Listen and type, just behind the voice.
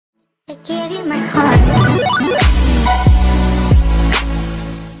I gave you my heart.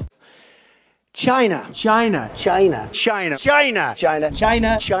 China. China. China. China. China. China.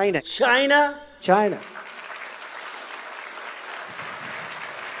 China. China. China. China.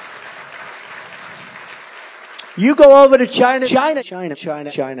 You go over to China. China. China.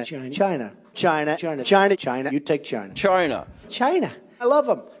 China. China. China. China. China. China. China. China. You take China. China. China. I love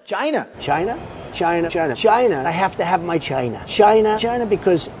them. China. China. China. China. China. I have to have my China. China. China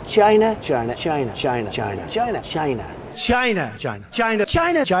because China. China. China. China. China. China. China. China. China. China.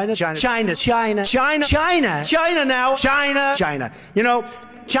 China. China. China. China. China. China. China. China now. China. China. You know,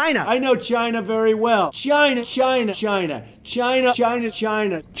 China. I know China very well. China. China. China. China. China.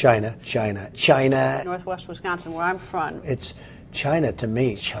 China. China. China. China. Northwest Wisconsin, where I'm from. It's China to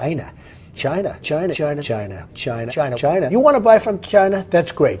me. China. China, China, China, China, China, China, China. You want to buy from China?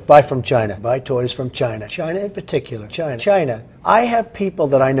 That's great. Buy from China. Buy toys from China. China in particular. China. China. I have people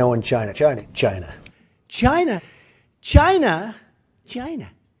that I know in China. China. China. China. China.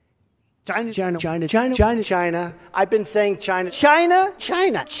 China. China, China, China, China, China, China. I've been saying China. China,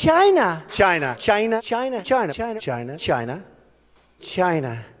 China, China, China, China, China, China, China, China, China,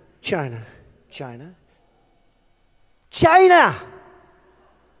 China, China, China, China.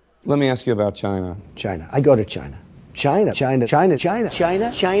 Let me ask you about China. China. I go to China. China, China, China, China,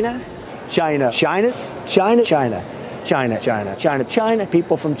 China, China, China, China, China, China, China, China, China, China.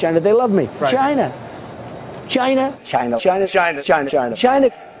 People from China, they love me. China, China, China, China, China, China, China, China.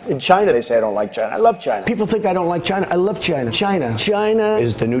 In China, they say I don't like China. I love China. People think I don't like China. I love China. China. China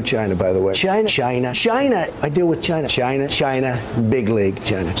is the new China, by the way. China. China. China. I deal with China. China. China. Big league.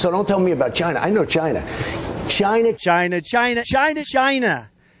 China. So don't tell me about China. I know China. China. China. China. China.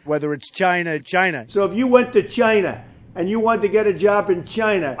 China. Whether it's China, China. So if you went to China and you wanted to get a job in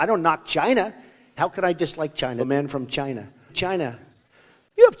China, I don't knock China. How could I dislike China? A man from China. China.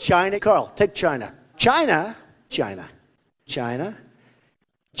 You have China. Carl, take China. China. China. China.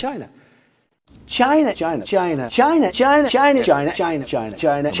 China. China. China. China. China. China. China. China. China. China.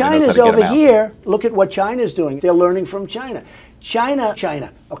 China. China's over here. Look at what China's doing. They're learning from China. China.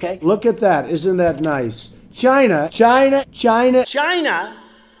 China. Okay? look at that. Isn't that nice? China. China. China. China.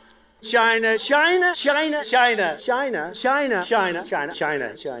 China, China, China, China, China, China, China, China, China,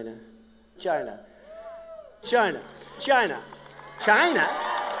 China, China, China, China, China.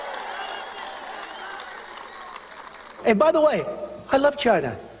 And by the way, I love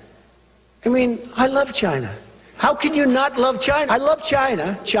China. I mean, I love China. How can you not love China? I love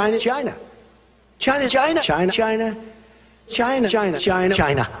China. China, China. China, China, China, China, China, China, China,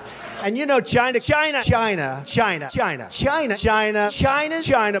 China. And you know China, China, China, China, China, China, China, China,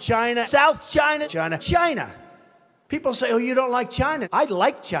 China, China, South China, China, China. People say, oh, you don't like China. I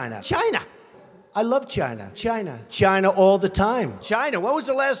like China. China. I love China. China. China all the time. China. When was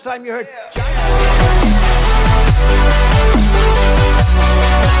the last time you heard China?